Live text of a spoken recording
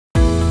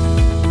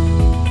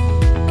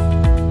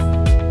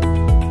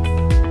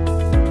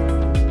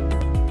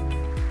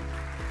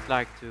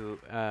like to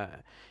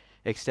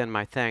extend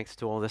my thanks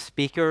to all the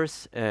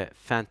speakers.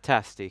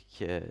 Fantastic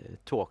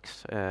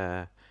talks,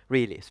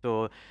 really.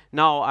 So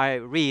now I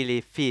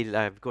really feel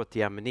I've got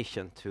the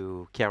ammunition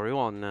to carry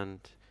on and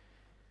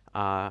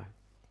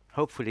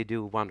hopefully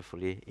do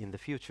wonderfully in the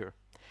future.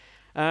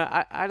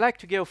 I like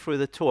to go through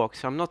the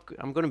talks. I'm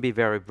going to be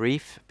very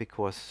brief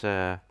because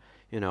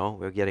you know,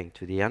 we're getting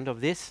to the end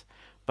of this.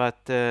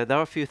 But there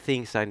are a few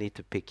things I need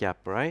to pick up,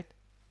 right?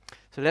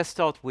 So let's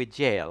start with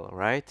Yale,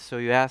 right? So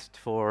you asked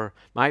for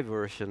my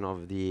version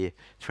of the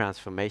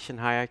transformation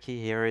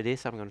hierarchy. Here it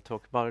is. I'm going to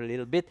talk about it a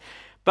little bit.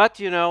 But,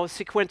 you know,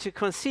 sequential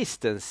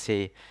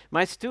consistency,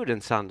 my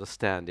students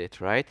understand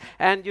it, right?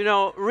 And, you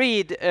know,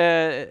 read,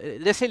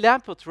 Leslie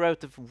Lamport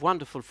wrote a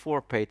wonderful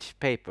 4-page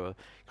paper,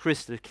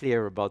 crystal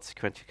clear about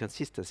sequential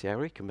consistency. I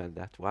recommend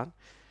that one.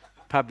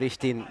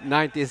 Published in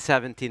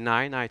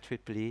 1979,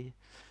 IEEE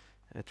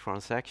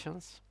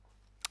transactions.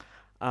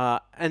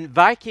 And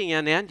Viking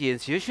and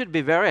engines, you should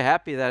be very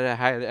happy that I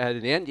had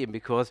an engine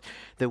because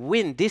the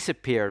wind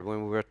disappeared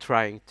when we were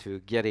trying to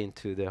get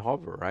into the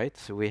harbor, right?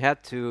 So we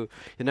had to,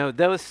 you know,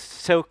 those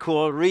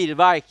so-called real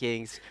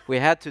Vikings, we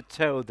had to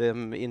tow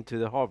them into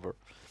the harbor.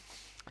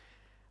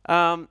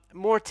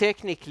 More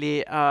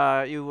technically,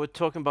 you were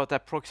talking about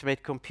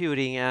approximate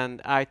computing,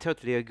 and I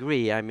totally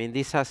agree. I mean,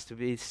 this has to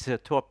be a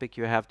topic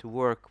you have to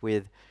work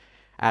with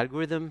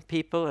algorithm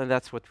people, and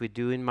that's what we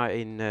do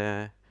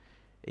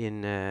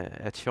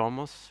at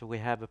Chalmers. We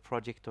have a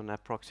project on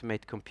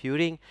approximate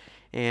computing,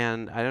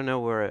 and I don't know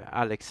where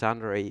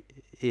Alexandra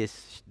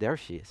is. There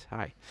she is.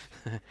 Hi.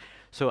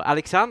 So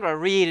Alexandra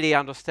really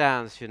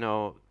understands, you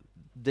know,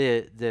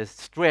 the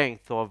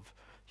strength of,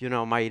 you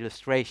know, my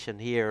illustration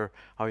here,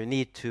 how you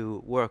need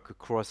to work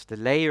across the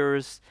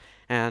layers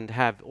and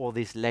have all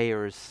these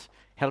layers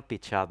help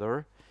each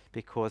other,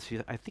 because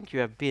I think you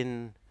have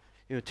been,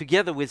 you know,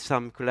 together with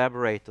some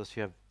collaborators,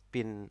 you have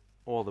been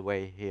all the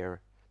way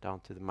here down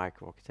to the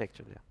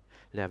microarchitecture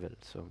level.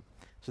 So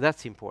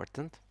that's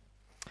important.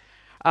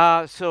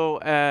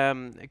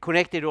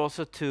 Connected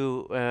also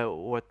to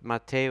what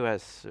Matteo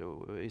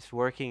is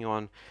working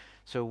on.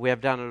 So we have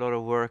done a lot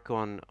of work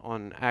on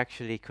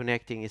actually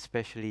connecting,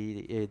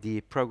 especially the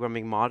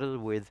programming model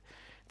with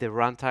the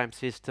runtime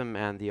system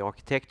and the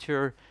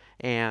architecture,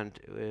 and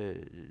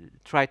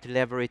try to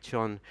leverage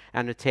on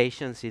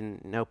annotations in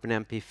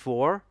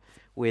OpenMP4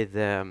 with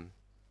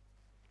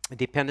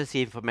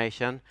dependency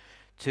information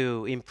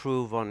to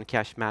improve on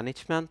cache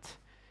management,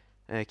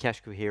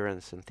 cache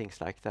coherence, and things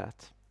like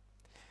that.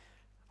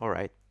 All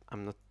right,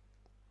 I'm not.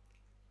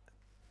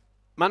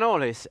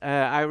 Manolis,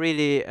 I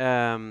really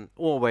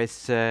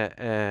always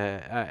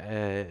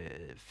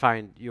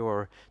find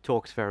your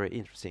talks very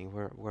interesting.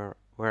 Where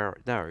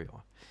there you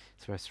are.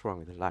 It's very strong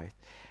with the light.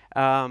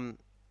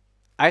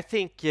 I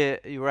think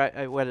you're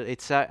right. Well,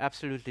 it's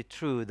absolutely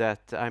true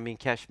that, I mean,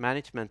 cache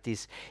management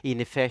is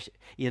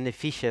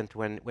inefficient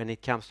when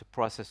it comes to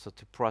processor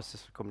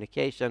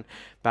communication.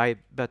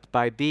 But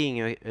by being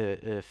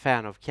a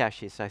fan of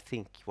caches, I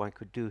think one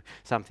could do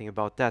something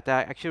about that.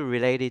 I actually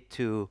related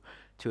to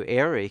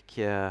Eric.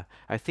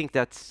 I think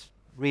that's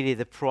really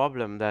the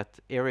problem that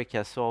Eric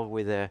has solved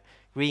with a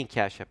green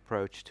cache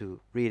approach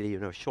to really, you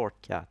know,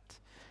 shortcut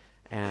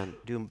and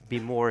be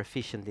more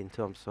efficient in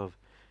terms of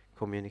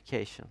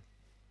communication.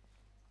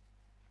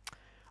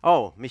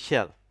 Oh,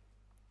 Michelle.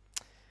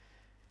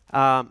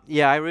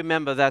 Yeah, I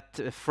remember that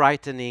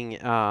frightening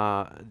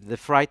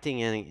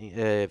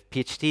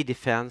PhD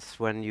defense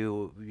when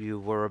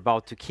you were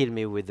about to kill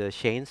me with a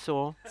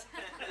chainsaw.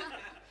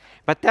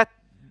 But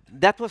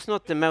that was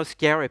not the most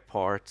scary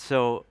part.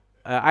 So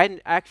I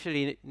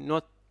actually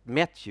not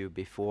met you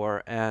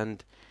before,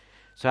 and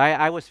so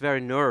I was very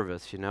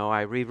nervous. You know,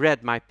 I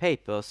reread my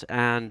papers,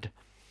 and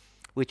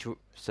which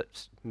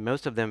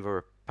most of them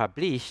were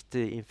published.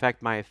 In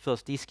fact, my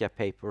first ISCA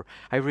paper,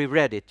 I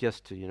reread it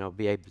just to, you know,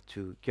 be able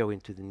to go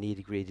into the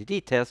nitty-gritty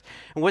details.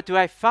 And what do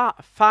I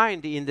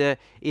find in the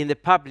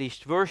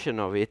published version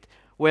of it?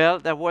 Well,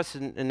 there was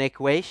an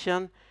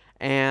equation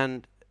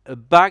and a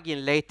bug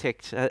in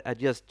LaTeX. I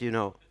just, you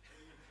know,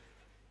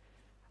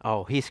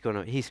 oh, he's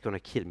gonna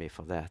kill me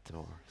for that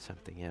or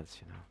something else,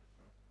 you know.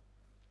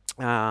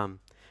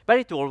 But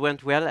it all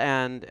went well,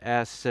 and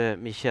as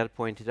Michelle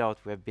pointed out,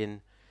 we have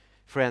been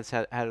friends,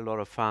 had a lot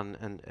of fun,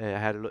 and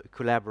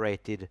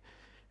collaborating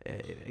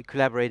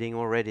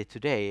already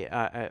today,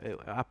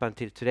 up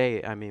until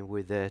today. I mean,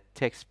 with the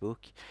textbook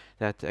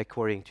that,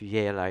 according to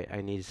Yale,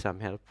 I needed some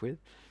help with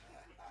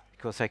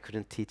because I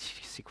couldn't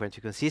teach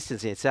sequential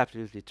consistency. It's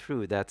absolutely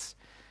true. That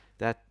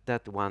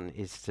one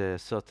is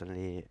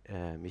certainly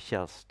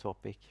Michelle's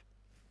topic.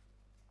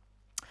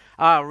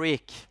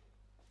 Rick.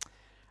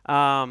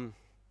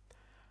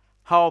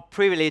 How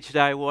privileged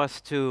I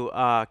was to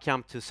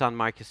come to Sun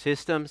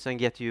Microsystems and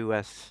get you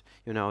as,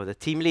 you know, the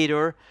team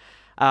leader.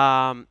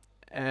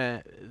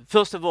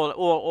 First of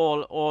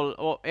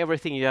all,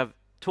 everything you have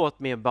taught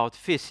me about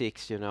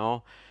physics, you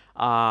know,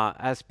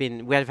 has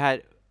been. We have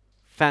had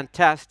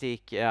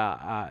fantastic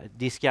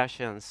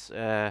discussions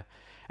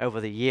over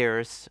the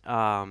years,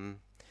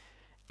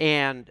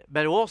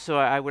 But also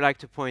I would like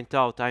to point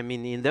out, I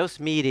mean, in those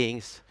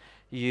meetings,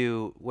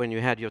 when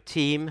you had your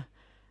team,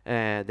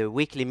 the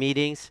weekly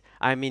meetings,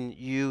 I mean,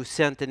 you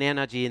sent an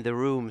energy in the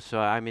room. So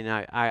I mean,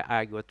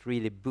 I got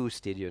really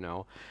boosted.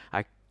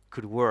 I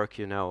could work,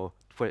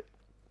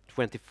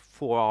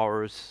 24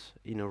 hours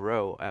in a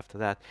row after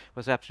that. It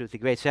was absolutely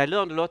great. So I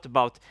learned a lot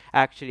about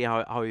actually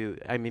how you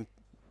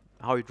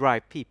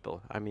drive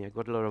people. I mean, I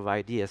got a lot of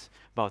ideas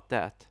about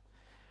that.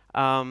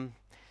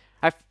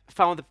 I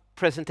found the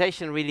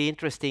presentation really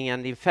interesting,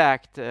 and in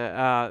fact,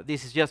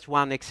 this is just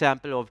one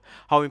example of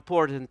how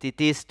important it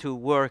is to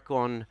work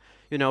on,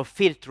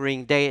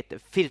 filtering data,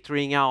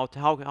 filtering out.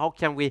 How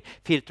can we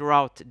filter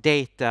out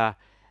data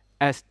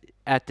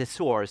at the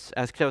source,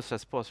 as close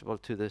as possible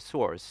to the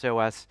source, so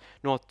as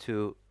not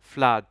to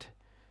flood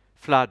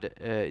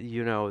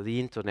the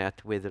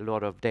internet with a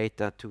lot of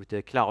data to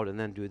the cloud and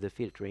then do the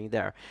filtering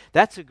there.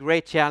 That's a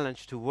great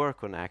challenge to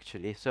work on,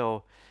 actually.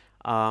 So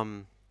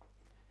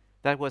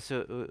that was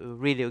a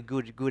really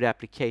good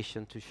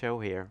application to show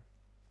here.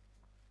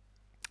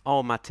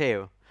 Oh,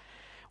 Matteo.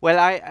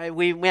 Well,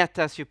 we met,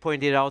 as you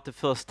pointed out, the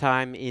first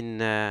time with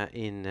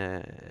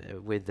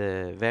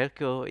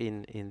Velko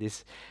in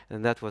this,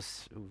 and that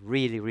was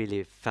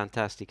really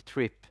fantastic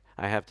trip,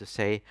 I have to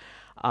say.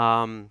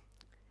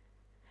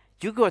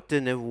 You got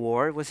an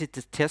award. Was it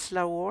the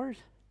Tesla award?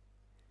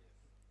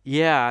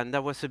 Yeah, and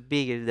that was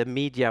the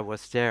media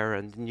was there,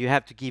 and you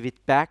have to give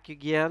it back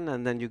again,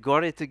 and then you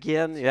got it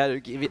again, you had to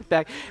give it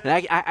back.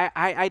 And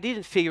I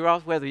didn't figure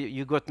out whether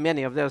you got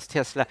many of those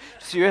Tesla.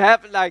 So you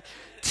have like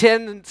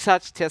 10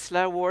 such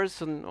Tesla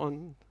awards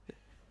on.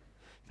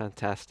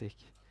 Fantastic.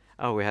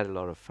 Oh, we had a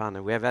lot of fun,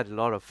 and we have had a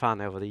lot of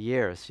fun over the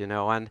years, and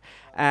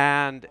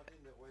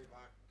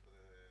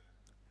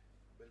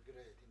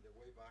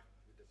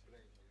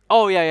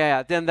oh,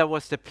 yeah. Then there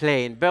was the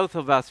plane. Both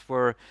of us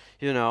were,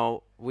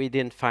 we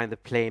didn't find the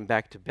plane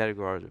back to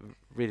Belgrade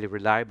really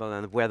reliable,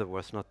 and the weather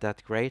was not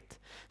that great.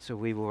 So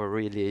we were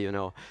really,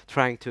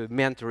 trying to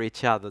mentor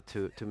each other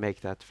to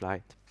make that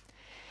flight.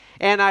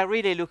 And I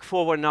really look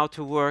forward now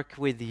to work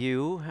with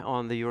you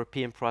on the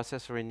European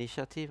Processor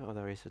Initiative. Oh,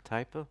 there is a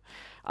typo.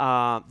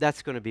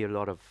 That's going to be a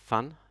lot of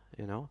fun,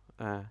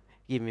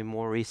 give me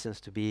more reasons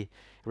to be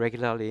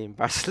regularly in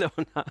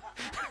Barcelona.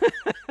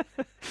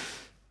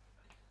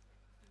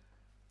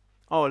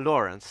 Oh,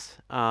 Lawrence.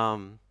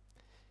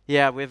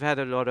 Yeah, we've had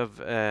a lot of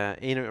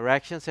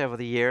interactions over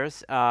the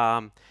years,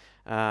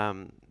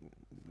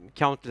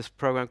 countless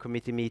program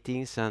committee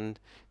meetings, and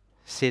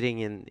sitting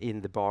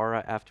in the bar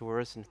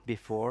afterwards and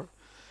before.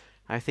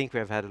 I think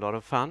we've had a lot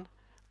of fun.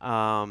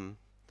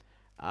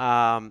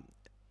 I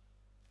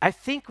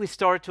think we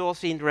started to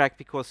also interact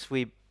because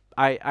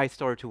I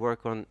started to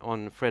work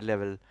on Fred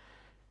level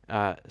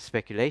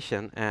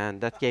speculation,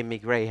 and that gave me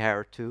gray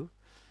hair too.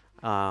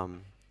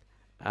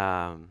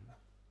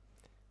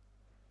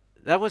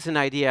 That was an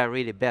idea I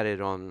really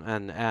betted on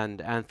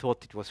and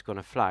thought it was going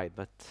to fly,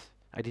 but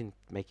I didn't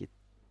make it.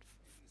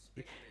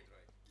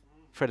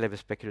 Fred level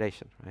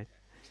speculation, right?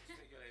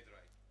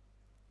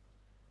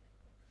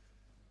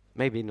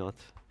 Maybe not.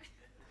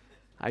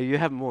 You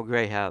have more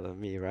gray hair than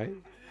me, right?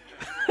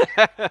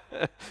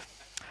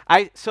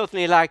 I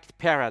certainly liked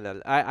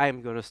parallel.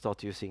 I'm going to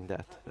start using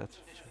that. That's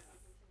for sure.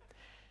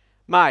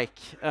 Mike,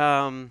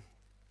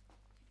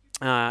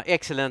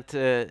 excellent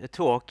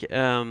talk.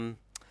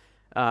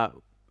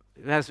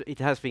 It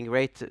has been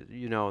great,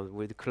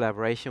 with the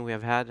collaboration we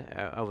have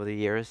had over the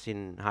years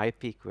in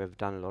HiPEAC. We have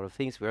done a lot of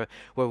things. We're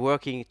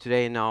working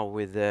today now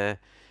with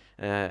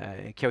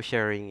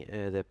co-sharing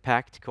the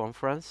PACT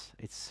conference.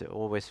 It's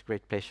always a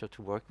great pleasure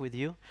to work with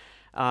you.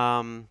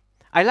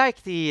 I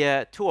like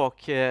the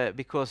talk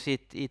because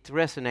it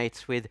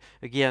resonates with,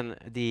 again,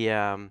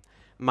 the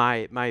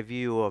my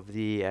view of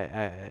the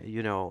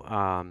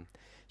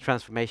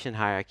transformation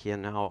hierarchy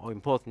and how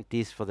important it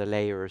is for the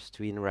layers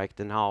to interact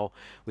and how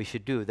we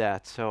should do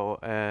that. So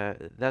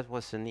that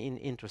was an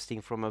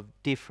interesting from a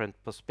different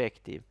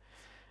perspective.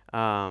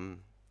 And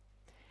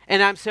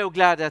I'm so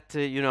glad that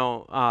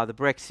the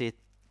Brexit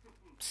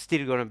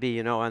still going to be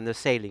on the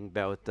sailing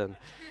boat and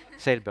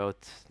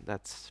sailboat.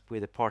 That's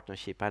with a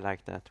partnership. I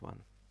like that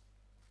one.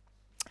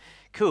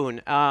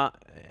 Kuhn,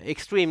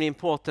 extremely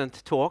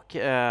important talk.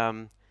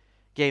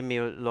 Gave me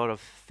a lot of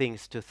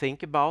things to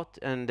think about,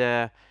 and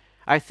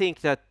I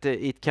think that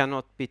it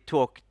cannot be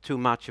talked too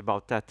much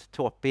about that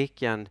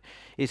topic, and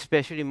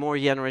especially more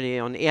generally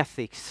on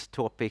ethics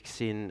topics.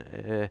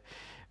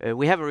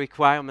 We have a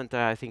requirement,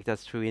 I think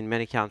that's true in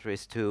many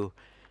countries, to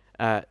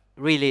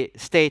really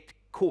state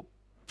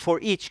for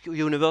each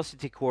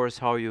university course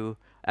how you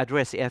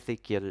address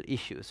ethical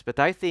issues. But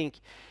I think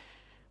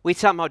we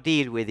somehow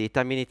deal with it.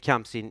 I mean, it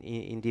comes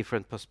in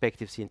different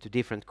perspectives into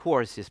different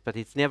courses, but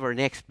it's never an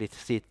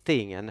explicit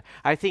thing. And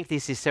I think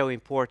this is so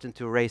important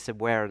to raise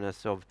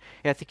awareness of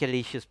ethical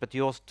issues, but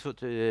you also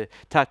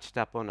touched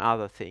upon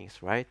other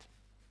things, right?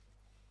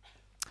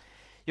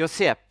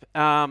 Josep,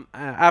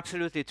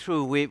 absolutely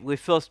true. We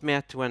first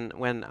met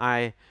when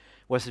I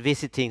was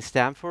visiting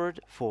Stanford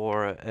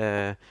for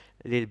a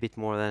little bit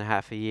more than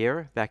half a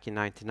year back in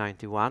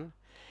 1991.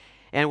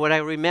 And what I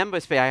remember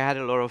is I had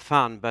a lot of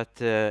fun,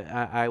 but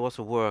I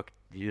also worked,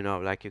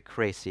 like a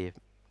crazy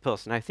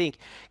person. I think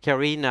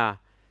Karina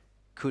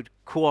could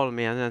call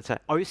me and then say,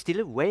 "Are you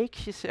still awake?"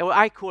 She said. Well,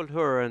 I called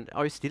her and,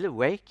 "Are you still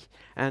awake?"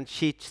 And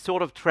she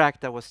sort of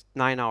tracked. There was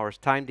 9 hours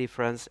time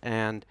difference,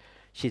 and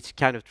she's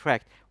kind of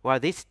tracked. Well,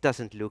 this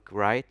doesn't look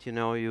right,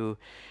 you.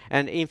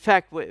 And in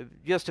fact,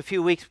 just a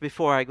few weeks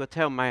before I got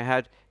home, I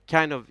had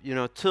kind of,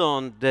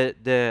 turned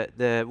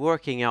the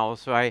working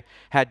hours. So I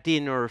had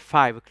dinner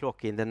 5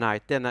 o'clock in the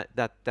night. Then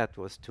that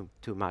was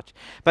too much.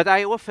 But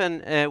I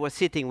often was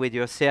sitting with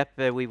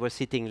Josep. We were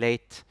sitting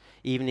late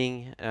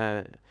evening,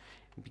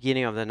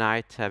 beginning of the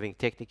night, having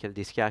technical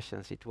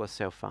discussions. It was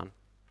so fun.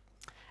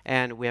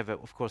 And we have,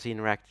 of course,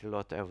 interacted a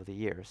lot over the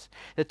years.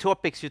 The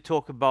topics you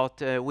talk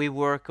about, we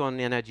work on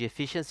energy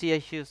efficiency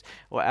issues,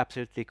 or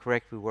absolutely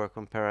correct, we work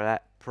on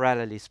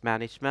parallelism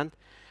management.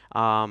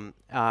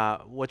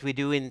 What we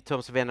do in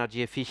terms of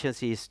energy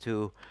efficiency is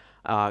to,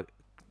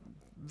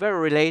 very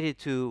related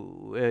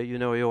to,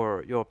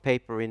 your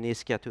paper in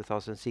ISCA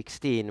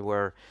 2016,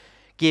 where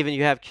given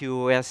you have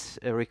QoS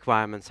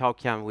requirements, how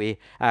can we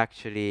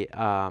actually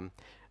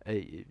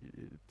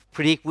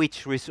predict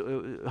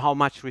how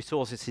much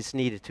resources is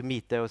needed to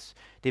meet those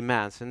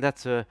demands? And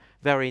that's a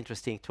very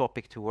interesting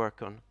topic to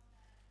work on.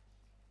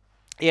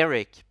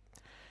 Eric.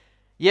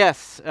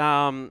 Yes,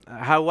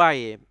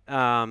 Hawaii.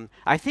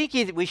 I think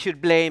we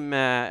should blame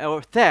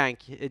or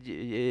thank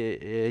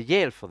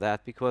Yale for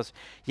that, because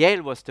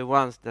Yale was the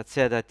ones that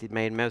said that it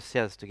made most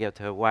sense to go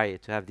to Hawaii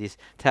to have these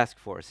task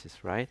forces,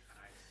 right?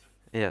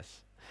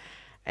 Yes.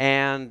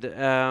 And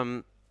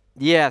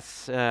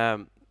yes,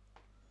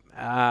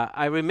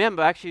 I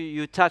remember actually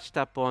you touched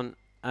upon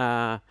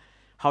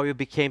how you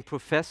became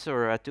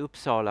professor at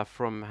Uppsala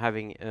from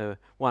having a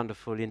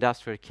wonderful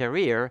industrial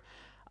career.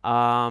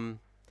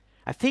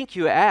 I think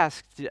you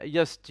asked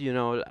just,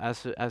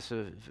 as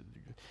a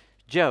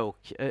joke,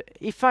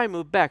 if I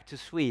move back to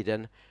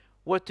Sweden,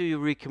 what do you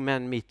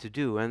recommend me to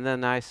do? And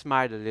then I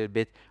smiled a little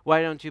bit.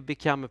 Why don't you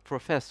become a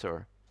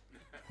professor?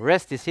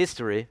 Rest is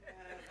history.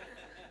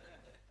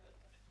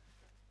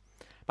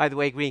 By the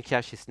way, Green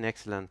Cash is an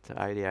excellent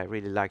idea. I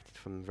really liked it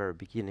from the very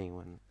beginning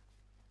when I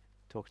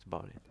talked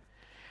about it.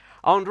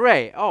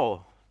 Andre,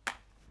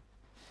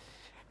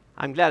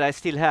 I'm glad I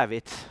still have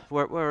it.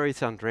 Where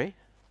is Andre?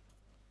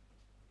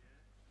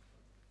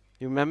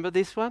 You remember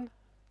this one?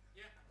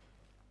 Yeah,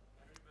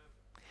 I remember.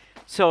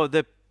 So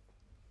the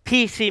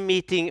PC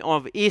meeting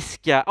of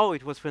ISCA,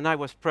 it was when I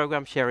was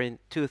program chair in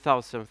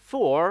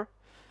 2004.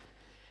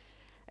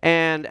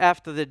 And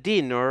after the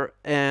dinner,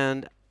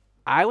 and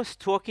I was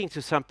talking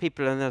to some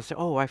people and they said,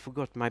 I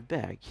forgot my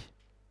bag.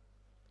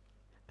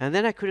 And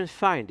then I couldn't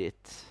find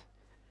it.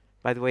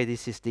 By the way,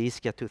 this is the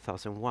ISCA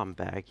 2001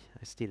 bag.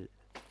 I'm still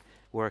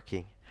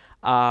working.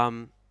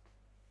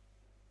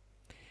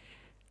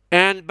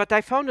 But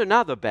I found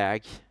another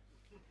bag.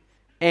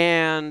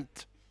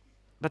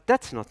 But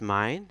that's not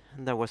mine.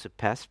 And there was a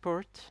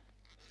passport.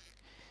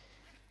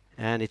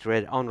 And it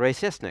read Andrei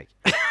Sesnek.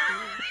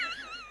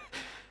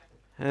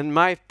 And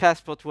my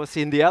passport was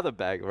in the other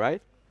bag,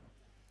 right?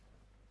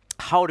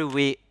 How do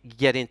we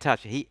get in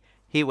touch?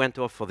 He went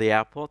off for the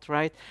airport,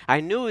 right?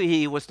 I knew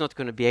he was not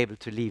going to be able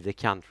to leave the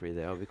country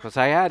though, because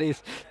I had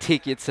his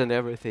tickets and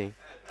everything.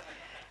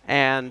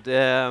 And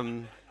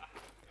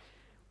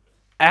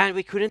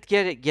we couldn't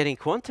get in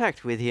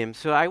contact with him.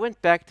 So I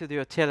went back to the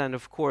hotel, and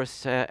of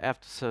course,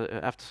 after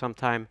some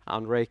time,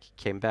 Andre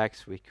came back,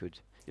 so we could,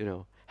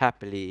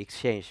 happily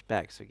exchange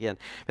bags again.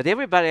 But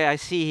everybody I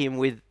see him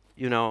with,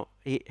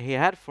 he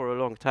had for a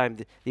long time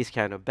this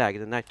kind of bag,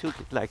 and I took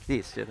it like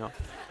this,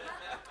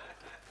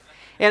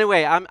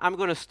 Anyway, I'm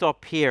going to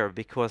stop here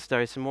because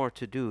there is more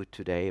to do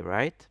today,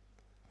 right?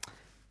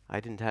 I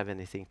didn't have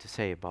anything to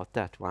say about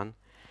that one.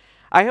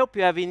 I hope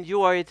you have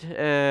enjoyed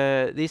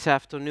this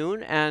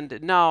afternoon, and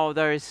now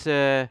there is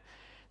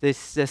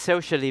this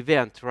social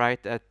event,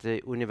 right, at the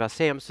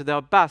Universium. So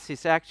the bus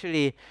is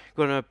actually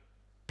going to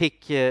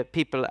pick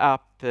people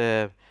up,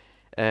 I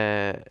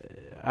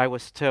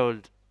was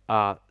told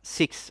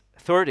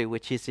 6:30,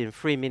 which is in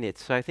 3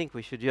 minutes. So I think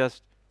we should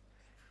just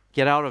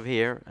get out of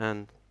here,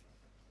 and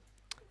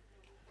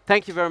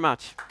thank you very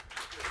much.